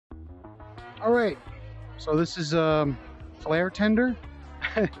All right, so this is Flairtender,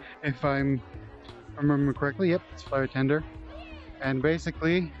 if I'm remembering correctly. Yep, it's Flairtender, and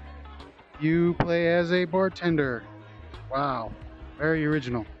basically you play as a bartender. Wow, very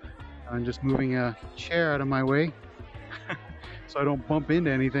original. I'm just moving a chair out of my way so I don't bump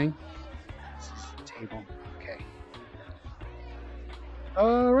into anything. This is the table. Okay.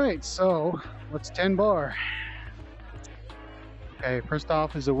 All right, so what's 10 bar? Okay, first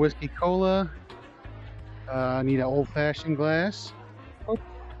off is a whiskey cola. I need an old-fashioned glass. Oh,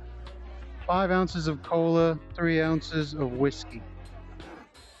 5 ounces of cola, 3 ounces of whiskey.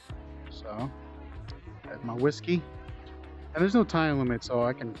 So, that's my whiskey. And there's no time limit, so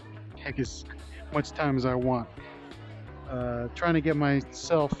I can take as much time as I want. Trying to get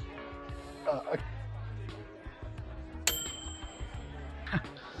myself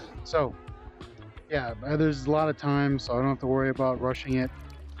so, yeah, there's a lot of time, so I don't have to worry about rushing it.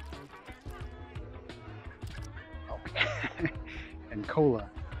 Okay. And cola.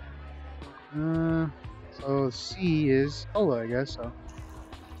 So C is cola, I guess. So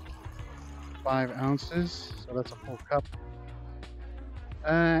 5 ounces, so that's a full cup.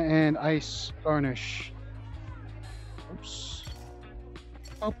 And ice garnish. Oops.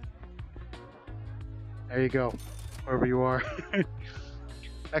 Oh. There you go. Wherever you are.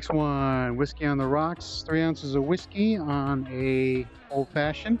 Next one, whiskey on the rocks. 3 ounces of whiskey on a old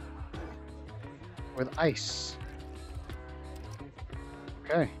fashioned with ice.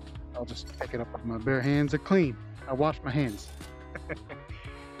 Okay, I'll just pick it up with my bare hands. They're clean. I washed my hands.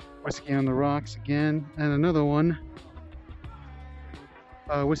 Whiskey on the rocks again, and another one.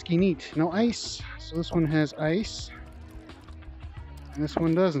 Whiskey neat, no ice. So this one has ice, and this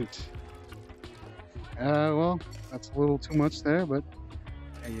one doesn't. Well, that's a little too much there, but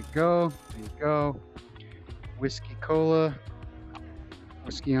there you go. There you go. Whiskey cola,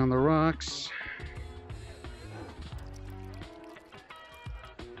 whiskey on the rocks.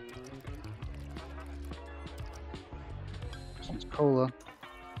 This one's cola.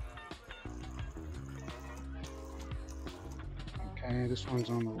 Okay, this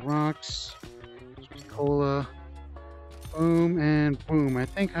one's on the rocks. This one's cola. Boom and boom. I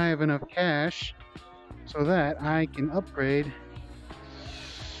think I have enough cash so that I can upgrade.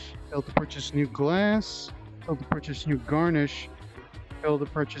 Failed to purchase new glass. Failed to purchase new garnish. Failed to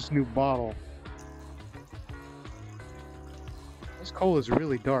purchase new bottle. This cola is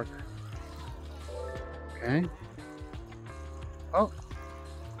really dark. Okay. Oh.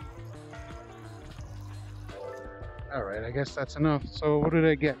 Alright, I guess that's enough. So what did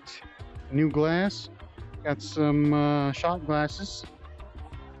I get? New glass. Got some shot glasses.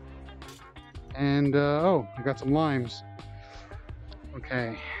 And, oh, I got some limes.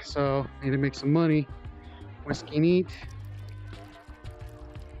 Okay, so need to make some money. Whiskey neat.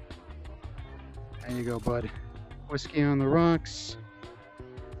 There you go, bud. Whiskey on the rocks.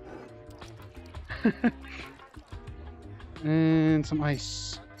 And some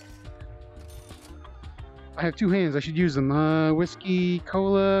ice. I have 2 hands, I should use them. Whiskey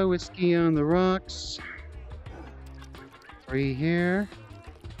cola, whiskey on the rocks. 3 here.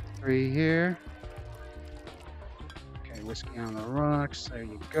 3 here. Okay, whiskey on the rocks. There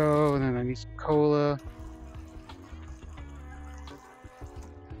you go. And then I need some cola.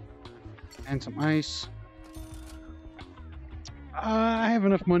 And some ice. I have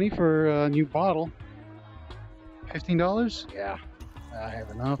enough money for a new bottle. $15? Yeah, I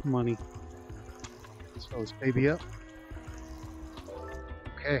have enough money. Let's fill this baby up.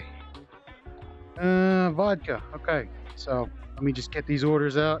 Okay. Vodka. Okay, so let me just get these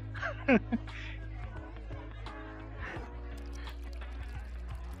orders out.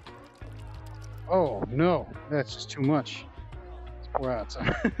 Oh no, that's just too much. Let's pour out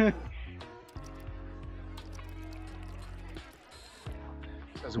some.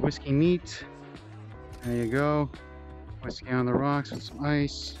 Says whiskey neat. There you go. Whiskey on the rocks with some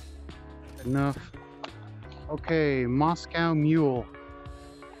ice. Enough. Okay, Moscow Mule.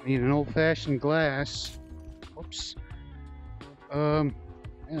 I need an old-fashioned glass. Oops. Yeah,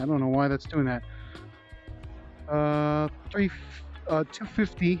 I don't know why that's doing that.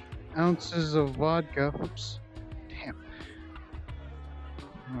 250 ounces of vodka. Oops. Damn.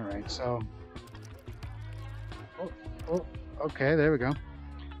 All right, so. Oh, okay, there we go.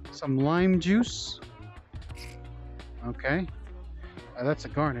 Some lime juice. Okay, that's a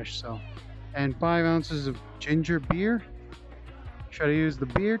garnish. So, and 5 ounces of ginger beer. Should I use the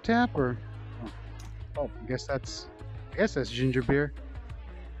beer tap or? Oh, I guess that's ginger beer.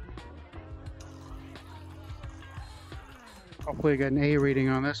 Hopefully, I got an A rating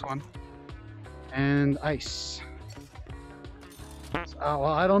on this one. And ice. It's well,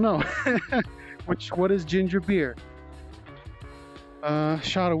 I don't know. What is ginger beer?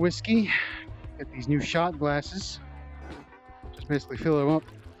 Shot of whiskey. Get these new shot glasses. Just basically fill them up.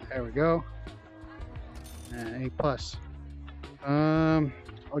 There we go. A plus.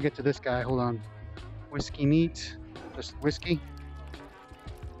 I'll get to this guy. Hold on. Whiskey neat. Just whiskey.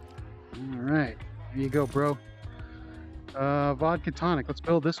 All right. There you go, bro. Vodka tonic. Let's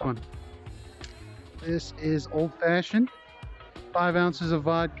build this one. This is old-fashioned. 5 ounces of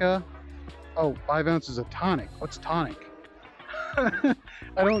vodka. Oh, 5 ounces of tonic. What's tonic? I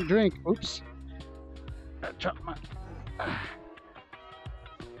don't drink. Oops.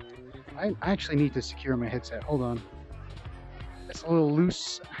 I actually need to secure my headset. Hold on. It's a little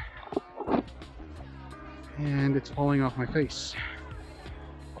loose. And it's falling off my face.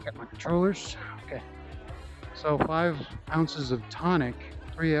 Got my controllers. Okay. So 5 ounces of tonic,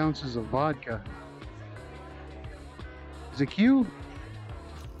 3 ounces of vodka. Is it Q?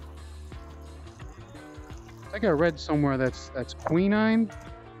 I think I read somewhere that's quinine,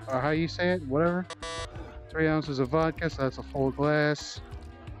 or how you say it, whatever. 3 ounces of vodka, so that's a full glass.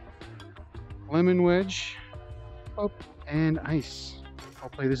 Lemon wedge, and ice.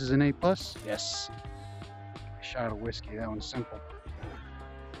 Hopefully this is an A+. Yes. A shot of whiskey, that one's simple.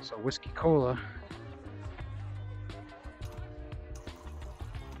 So whiskey cola.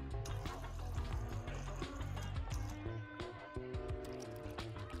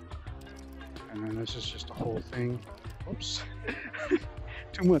 And then this is just a whole thing. Oops.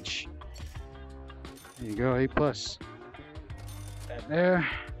 Too much. There you go, A+. That there.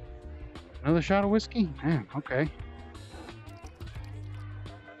 Another shot of whiskey? Man, okay.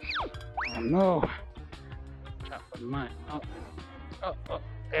 Oh no. Chop with mine. Oh,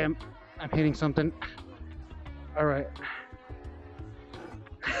 damn. I'm hitting something. Alright.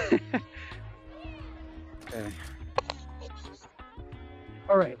 Okay.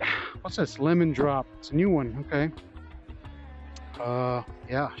 Alright. What's this? Lemon drop. It's a new one. Okay.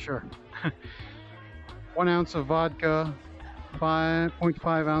 Yeah, sure. 1 ounce of vodka,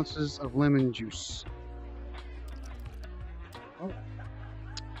 5.5 ounces of lemon juice. Oh,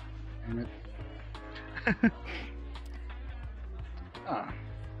 damn it.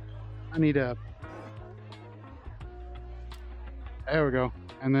 I need a... There we go.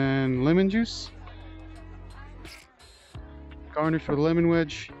 And then lemon juice. Garnish with lemon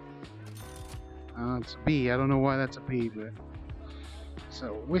wedge. It's a B. I don't know why that's a B, but...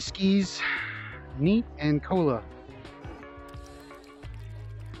 So, whiskeys, neat, and cola.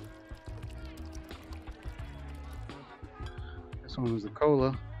 This one was the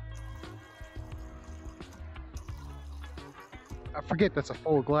cola. I forget that's a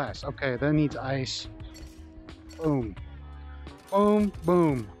full glass. Okay, that needs ice. Boom. Boom,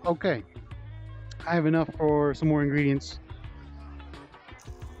 boom. Okay. I have enough for some more ingredients.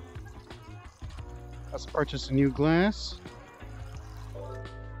 Let's purchase a new glass.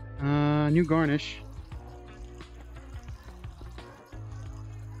 New garnish.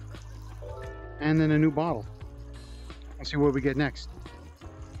 And then a new bottle. Let's see what we get next.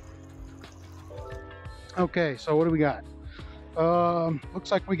 Okay, so what do we got?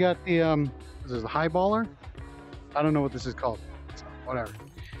 Looks like we got the, this is the highballer. I don't know what this is called. So, whatever.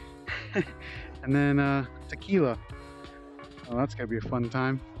 And then, tequila. Oh, that's gonna be a fun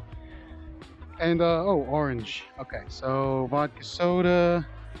time. And, oh, orange. Okay, so vodka soda.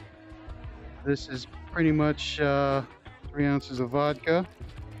 This is pretty much 3 ounces of vodka.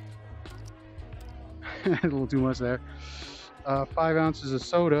 A little too much there. 5 ounces of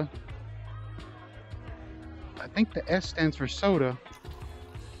soda. I think the S stands for soda.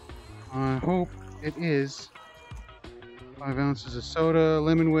 I hope it is. 5 ounces of soda,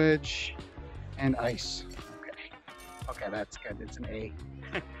 lemon wedge, and ice. Okay. Okay, that's good. It's an A.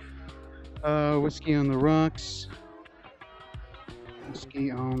 Whiskey on the rocks.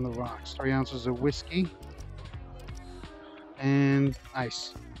 Whiskey on the rocks. 3 ounces of whiskey. And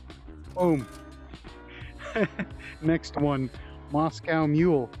ice. Boom. Next one. Moscow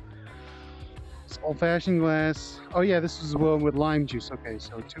Mule. It's old-fashioned glass. Oh yeah, this is one with lime juice. Okay,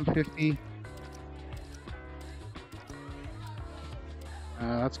 so 250.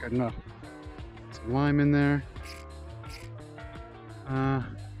 That's good enough. Some lime in there.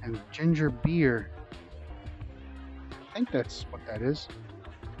 And ginger beer. I think that's what that is.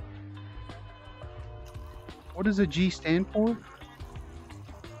 What does a G stand for?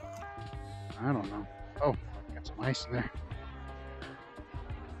 I don't know. Oh, got some ice in there.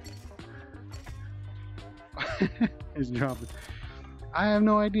 He's dropping. I have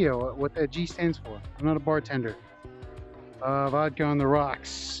no idea what that G stands for. I'm not a bartender. Vodka on the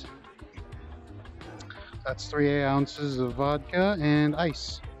rocks. That's 3 ounces of vodka and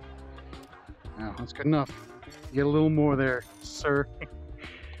ice. Now, that's good enough. Get a little more there, sir.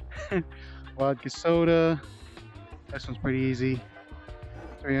 Vodka soda. This one's pretty easy.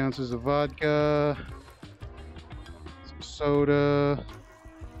 3 ounces of vodka. Some soda.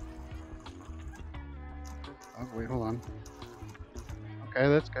 Oh, wait, hold on. Okay,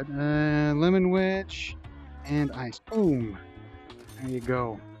 that's good. Lemon wedge and ice. Boom. There you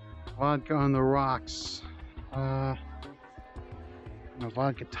go. Vodka on the rocks. A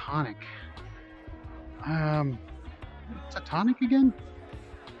vodka tonic. It's a tonic again?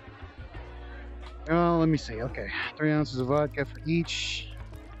 Oh, let me see. Okay, 3 ounces of vodka for each.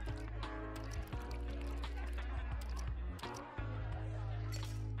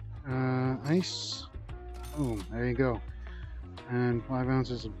 Ice. Boom, there you go. And 5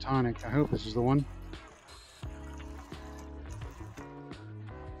 ounces of tonic. I hope this is the one.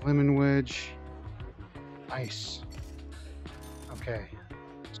 Lemon wedge. Ice. Okay,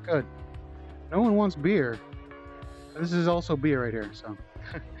 it's good. No one wants beer. This is also beer right here, so.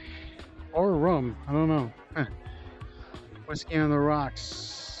 Or rum, I don't know. Whiskey on the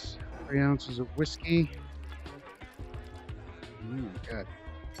rocks. 3 ounces of whiskey. Good.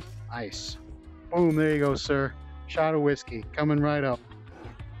 Ice. Boom, there you go, sir. Shot of whiskey, coming right up.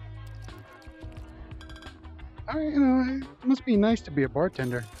 You know, it must be nice to be a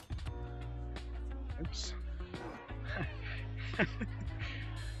bartender. Oops.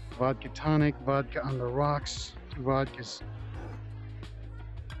 Vodka tonic, vodka on the rocks, 2 vodkas.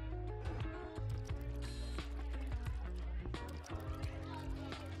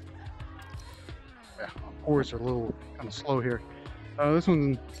 Yeah, pours are a little kind of slow here. This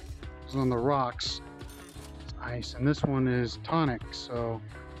one is on the rocks. It's ice, and this one is tonic. So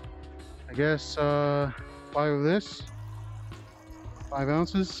I guess 5 of this, 5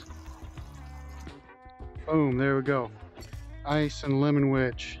 ounces. Boom, there we go. Ice and lemon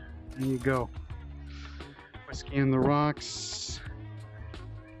wedge. There you go. Whiskey on the rocks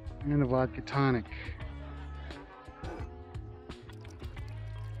and a vodka tonic.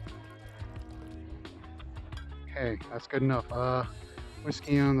 Okay, that's good enough.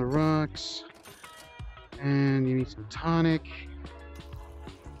 Whiskey on the rocks, and you need some tonic.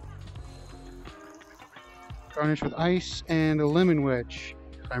 Garnish with ice and a lemon wedge,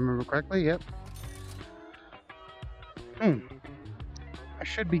 if I remember correctly. Yep. I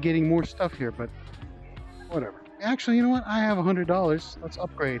should be getting more stuff here, but whatever. Actually, you know what? I have $100. Let's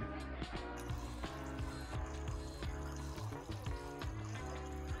upgrade.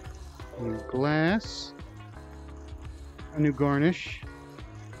 New glass, a new garnish,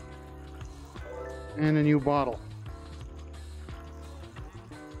 and a new bottle.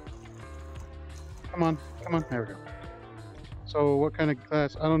 Come on, come on. There we go. So what kind of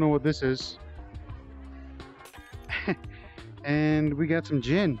glass? I don't know what this is. And we got some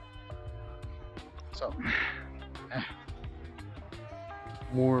gin. So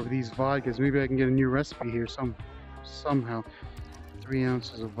more of these vodkas. Maybe I can get a new recipe here somehow. 3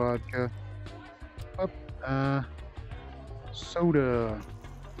 ounces of vodka. Soda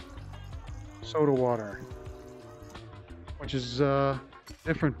water, which is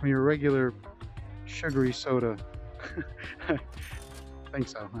different from your regular sugary soda. I think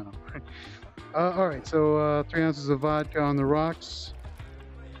so. I don't know. All right, so 3 ounces of vodka on the rocks.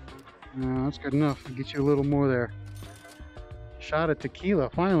 That's good enough. I'll get you a little more there. Shot of tequila.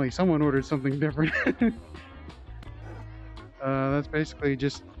 Finally, someone ordered something different. That's basically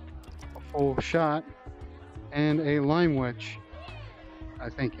just a full shot and a lime wedge. I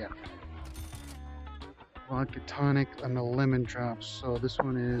think, yeah. Vodka tonic and the lemon drops. So this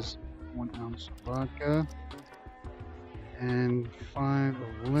one is 1 ounce of vodka and 5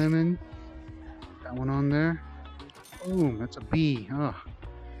 of lemon. That one on there. Boom, that's a B. Oh.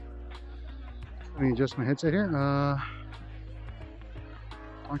 Let me adjust my headset here.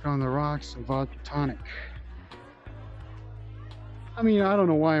 Vodka on the rocks and vodka tonic. I mean, I don't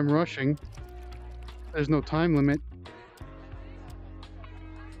know why I'm rushing. There's no time limit.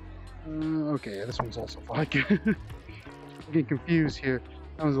 Okay, this one's also vodka. I'm getting confused here.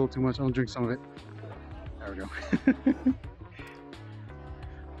 That was a little too much. I'll drink some of it. There we go.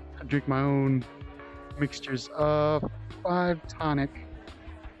 I drink my own mixtures of 5 tonic.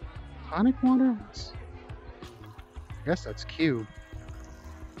 Tonic water? I guess that's Q.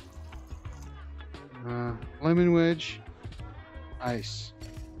 Lemon wedge. Ice.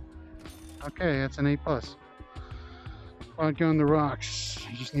 Okay, that's an A+. Vodka on the rocks.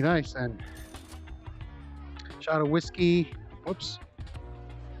 You just need ice then. Shot of whiskey. Whoops.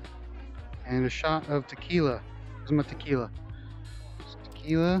 And a shot of tequila. Where's my tequila?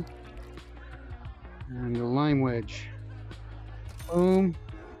 Tequila. And the lime wedge. Boom.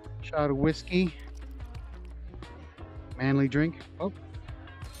 Shot of whiskey. Manly drink. Oh.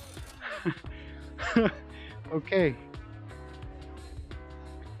 Okay.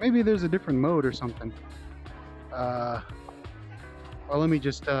 Maybe there's a different mode or something. Well, let me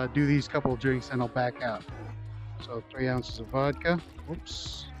just do these couple of drinks and I'll back out. So 3 ounces of vodka.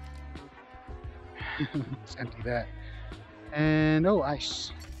 Oops. Let's empty that. And oh,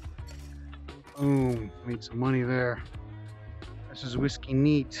 ice. Boom. Made some money there. This is whiskey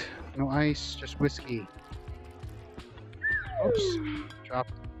neat. No ice, just whiskey. Oops.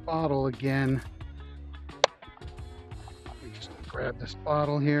 Dropped the bottle again. Let me just grab this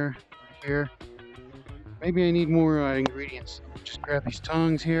bottle here. Right here. Maybe I need more ingredients. Just grab these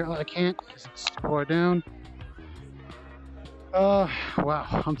tongs here. Oh, I can't because it's too far down. Wow,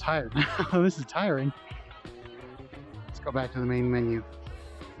 I'm tired. This is tiring. Let's go back to the main menu.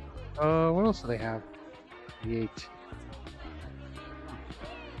 What else do they have? The 8.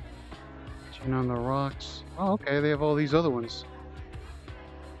 Gin on the rocks. Oh, okay, they have all these other ones.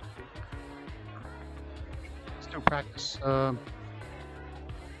 Let's do practice.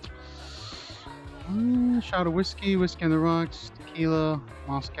 Shot of whiskey, whiskey on the rocks, tequila,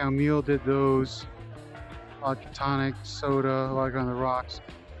 Moscow Mule did those. Vodka tonic, soda, vodka on the rocks.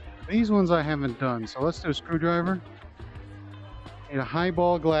 These ones I haven't done, so let's do a screwdriver. Need a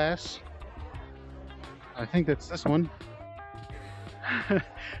highball glass. I think that's this one.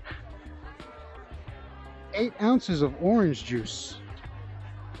 8 ounces of orange juice.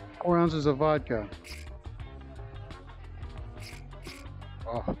 4 ounces of vodka.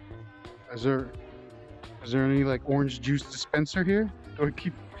 Oh, is there any like orange juice dispenser here? Do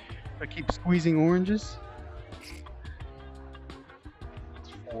I keep squeezing oranges?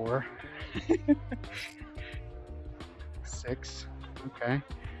 4. 6. Okay.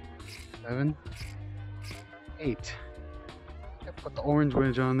 7. 8. Put the orange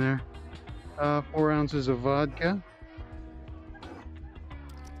wedge on there. 4 ounces of vodka.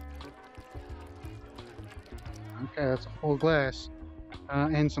 Okay, that's a full glass.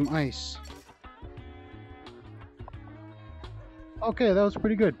 And some ice. Okay, that was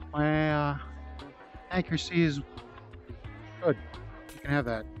pretty good. My accuracy is good. You can have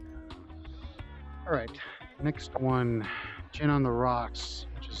that. Alright, next one. Gin on the rocks,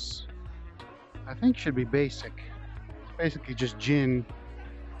 which is, I think, should be basic. It's basically just gin.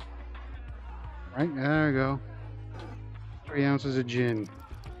 Right, there we go. 3 ounces of gin.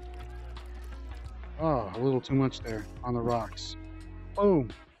 Oh, a little too much there on the rocks. Boom.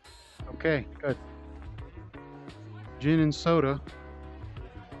 Okay, good. Gin and soda.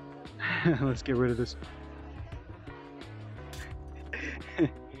 Let's get rid of this.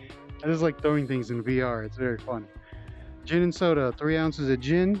 I just like throwing things in VR. It's very fun. Gin and soda. 3 ounces of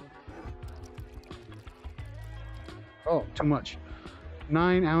gin. Oh, too much.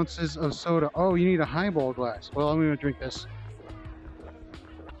 9 ounces of soda. Oh, you need a highball glass. Well, I'm going to drink this.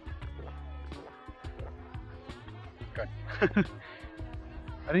 Good.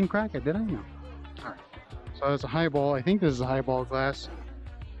 I didn't crack it, did I? No. Alright. So that's a highball. I think this is a highball glass.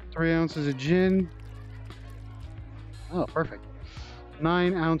 3 ounces of gin. Oh, perfect.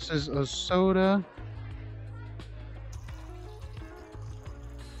 9 ounces of soda.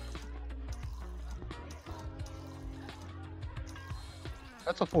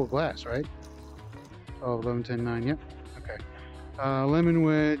 That's a full glass, right? Oh, 11, 10, 9, yep. Okay. Lemon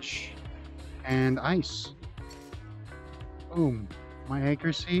wedge and ice. Boom. My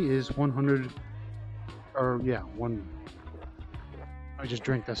accuracy is 100, or yeah, 1. I just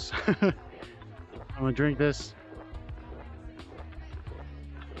drink this. I'm gonna drink this.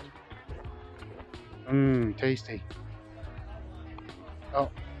 Mmm, tasty. Oh,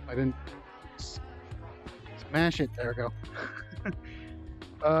 I didn't smash it. There we go.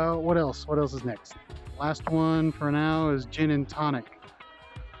 What else? What else is next? Last one for now is gin and tonic.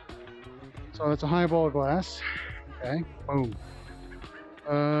 So it's a highball glass. Okay, boom.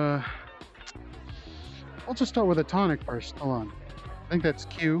 I'll just start with a tonic first. Hold on. I think that's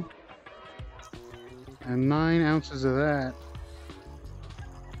Q. And 9 ounces of that.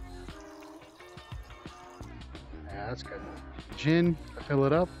 Yeah, that's good. Gin to fill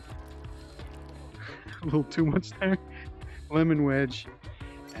it up. A little too much there. Lemon wedge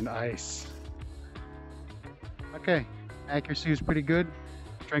and ice. Okay, accuracy is pretty good.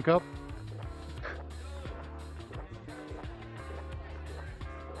 Drink up.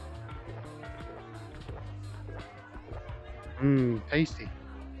 Mmm, tasty.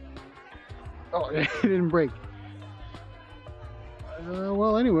 Oh, it didn't break.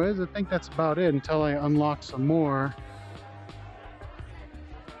 Well, anyways, I think that's about it until I unlock some more.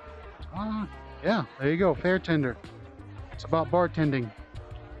 Yeah, there you go, Flairtender. It's about bartending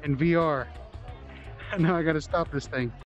in VR. Now I gotta stop this thing.